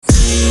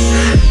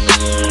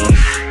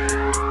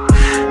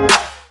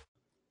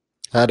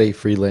Howdy,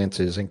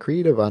 freelancers and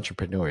creative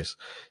entrepreneurs.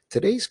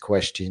 Today's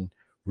question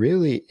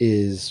really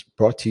is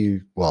brought to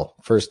you. Well,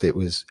 first, it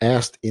was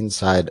asked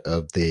inside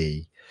of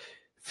the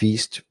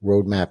Feast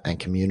Roadmap and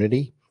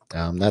Community.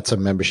 That's a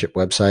membership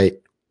website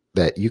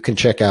that you can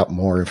check out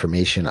more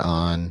information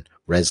on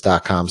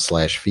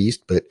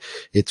res.com/feast, but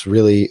it's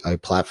really a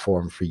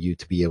platform for you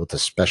to be able to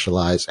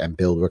specialize and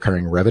build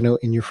recurring revenue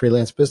in your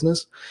freelance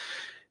business.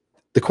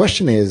 The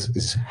question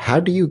is how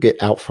do you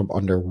get out from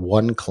under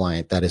one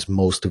client that is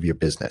most of your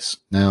business?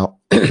 Now,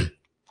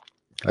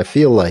 I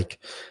feel like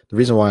the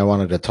reason why I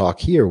wanted to talk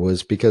here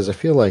was because I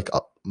feel like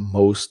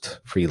most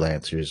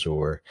freelancers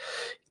or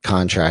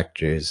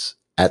contractors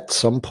at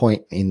some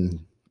point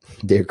in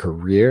their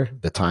career,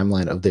 the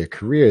timeline of their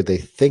career, they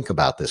think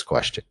about this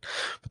question,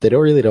 but they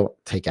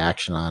don't take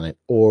action on it,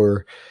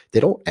 or they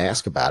don't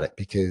ask about it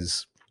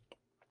because,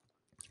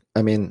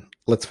 I mean,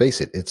 let's face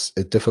it, it's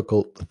a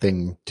difficult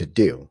thing to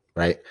do,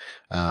 right?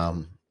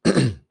 Um,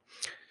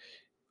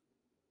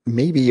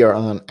 Maybe you're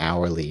on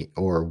hourly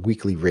or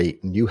weekly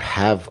rate and you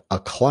have a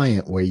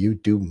client where you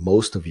do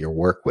most of your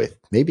work with,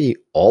 maybe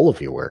all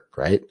of your work,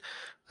 right?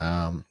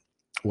 Um,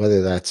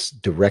 Whether that's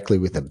directly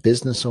with a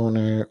business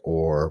owner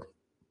or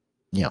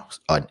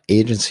an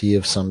agency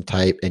of some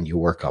type, and you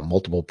work on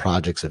multiple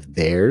projects of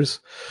theirs.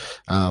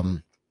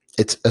 um,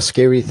 it's a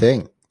scary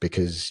thing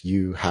because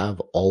you have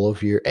all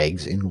of your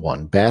eggs in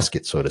one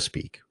basket, so to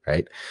speak,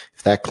 right?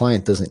 If that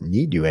client doesn't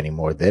need you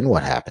anymore, then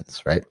what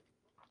happens, right?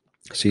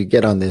 So you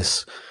get on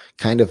this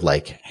kind of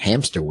like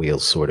hamster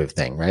wheels sort of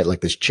thing, right?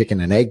 Like this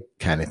chicken and egg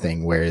kind of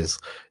thing, whereas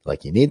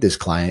like you need this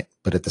client,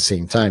 but at the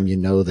same time, you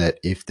know that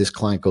if this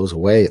client goes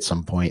away at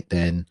some point,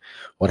 then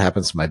what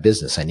happens to my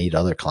business? I need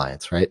other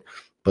clients, right?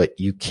 But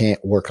you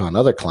can't work on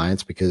other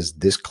clients because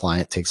this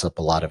client takes up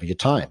a lot of your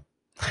time.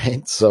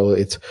 Right. So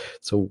it's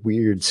a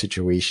weird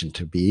situation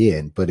to be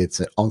in, but it's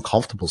an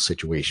uncomfortable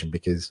situation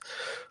because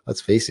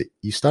let's face it,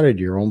 you started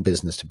your own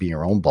business to be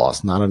your own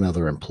boss, not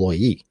another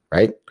employee,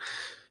 right?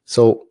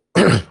 So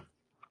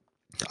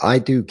I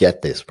do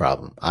get this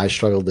problem. I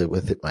struggled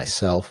with it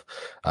myself.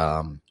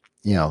 Um,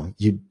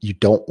 you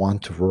don't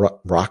want to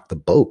rock the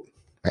boat,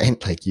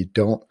 right? Like you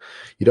don't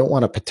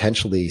want to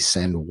potentially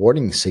send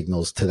warning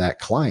signals to that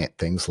client.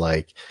 Things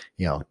like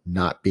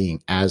not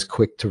being as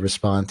quick to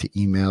respond to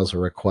emails or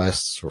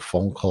requests or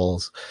phone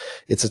calls.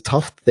 It's a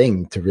tough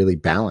thing to really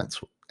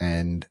balance,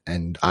 and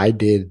I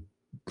did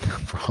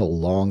for a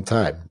long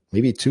time,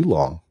 maybe too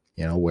long.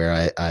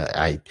 Where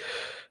I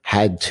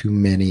had too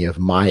many of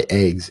my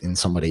eggs in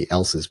somebody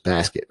else's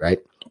basket, right?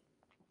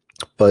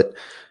 But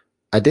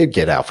I did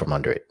get out from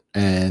under it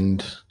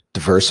and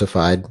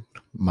diversified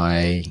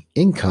my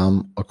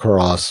income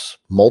across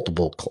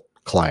multiple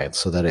clients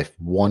so that if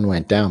one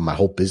went down, my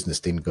whole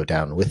business didn't go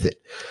down with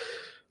it.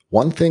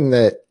 One thing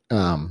that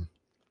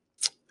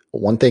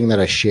one thing that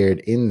I shared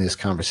in this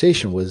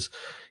conversation was,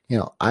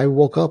 I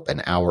woke up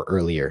an hour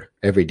earlier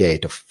every day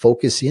to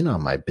focus in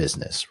on my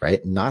business,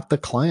 right? Not the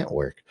client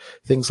work.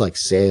 Things like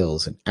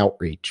sales and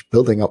outreach,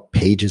 building up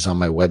pages on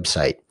my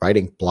website,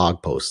 writing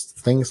blog posts,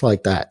 things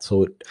like that.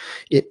 So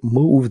it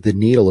moved the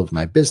needle of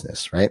my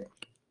business, right?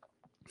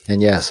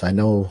 And yes, I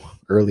know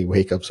early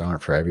wake ups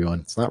aren't for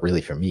everyone. It's not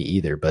really for me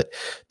either, but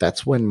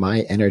that's when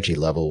my energy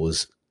level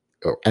was,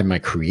 and my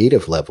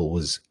creative level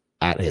was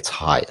at its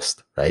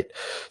highest, right?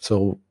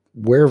 So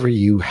wherever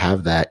you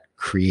have that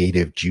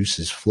creative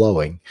juices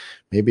flowing,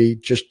 maybe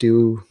just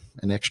do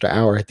an extra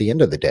hour at the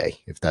end of the day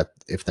if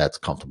that's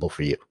comfortable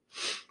for you.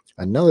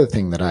 Another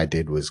thing that I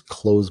did was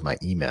close my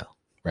email,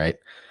 right?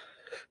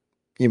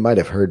 You might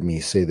have heard me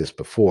say this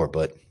before,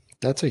 but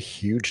that's a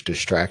huge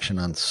distraction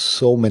on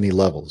so many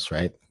levels,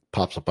 right?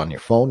 Pops up on your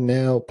phone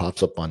now,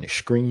 pops up on your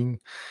screen.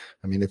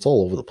 I mean, it's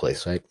all over the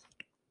place, right?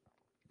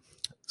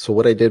 So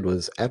what I did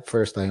was at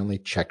first I only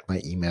checked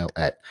my email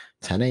at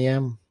 10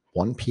 a.m.,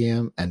 1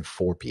 p.m., and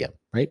 4 p.m.,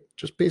 right?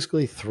 Just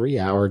basically 3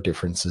 hour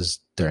differences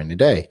during the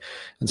day,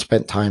 and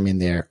spent time in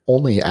there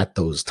only at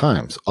those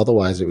times.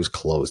 Otherwise, it was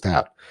closed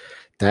out.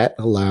 That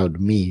allowed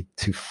me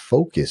to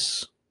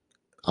focus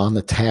on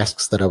the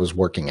tasks that I was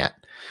working at,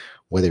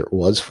 whether it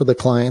was for the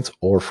clients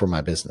or for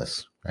my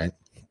business, right?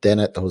 Then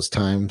at those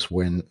times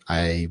when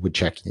I would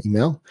check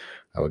email,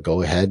 I would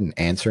go ahead and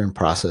answer and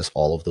process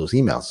all of those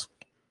emails.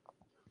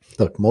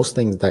 Look, most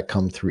things that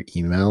come through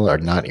email are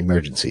not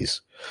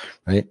emergencies,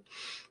 right?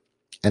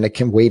 And it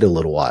can wait a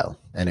little while.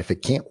 And if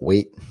it can't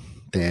wait,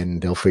 then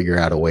they'll figure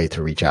out a way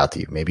to reach out to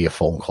you, maybe a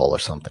phone call or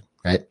something,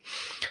 right?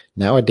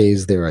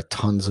 Nowadays, there are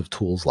tons of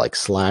tools like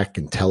Slack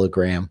and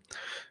Telegram.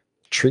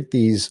 Treat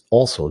these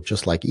also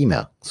just like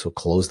email. So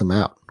close them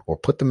out or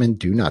put them in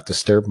do not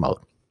disturb mode.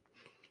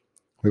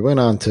 We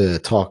went on to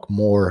talk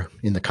more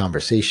in the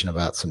conversation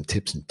about some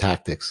tips and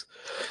tactics,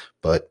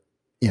 but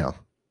you know,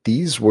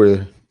 these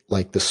were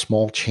like the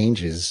small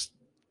changes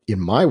in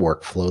my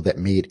workflow that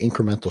made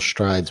incremental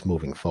strides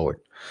moving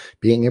forward.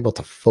 Being able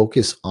to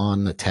focus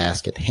on the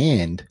task at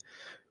hand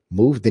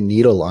moved the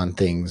needle on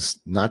things,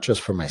 not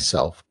just for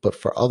myself, but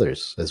for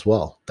others as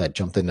well that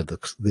jumped into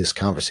this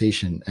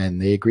conversation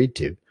and they agreed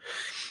to.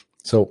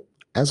 So,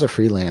 as a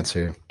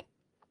freelancer,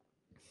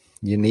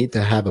 You need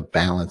to have a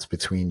balance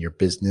between your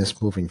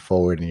business moving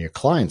forward and your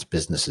client's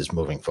businesses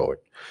moving forward,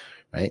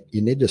 right?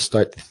 You need to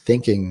start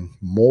thinking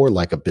more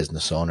like a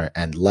business owner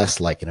and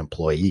less like an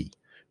employee,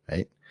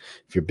 right?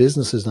 If your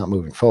business is not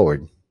moving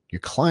forward,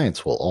 your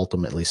clients will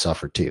ultimately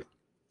suffer too.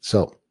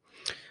 So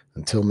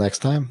until next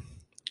time,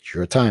 it's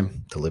your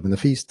time to live in the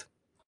feast.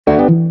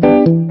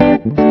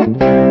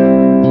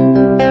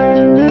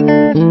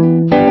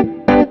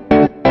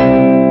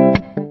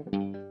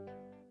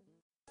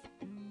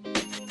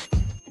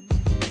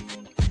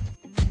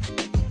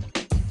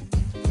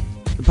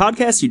 The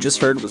podcast you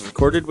just heard was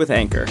recorded with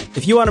Anchor.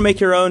 If you want to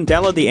make your own,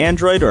 download the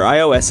Android or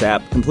iOS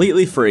app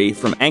completely free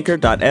from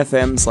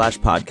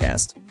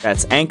anchor.fm/podcast.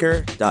 That's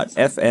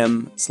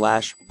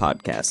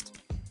anchor.fm/podcast.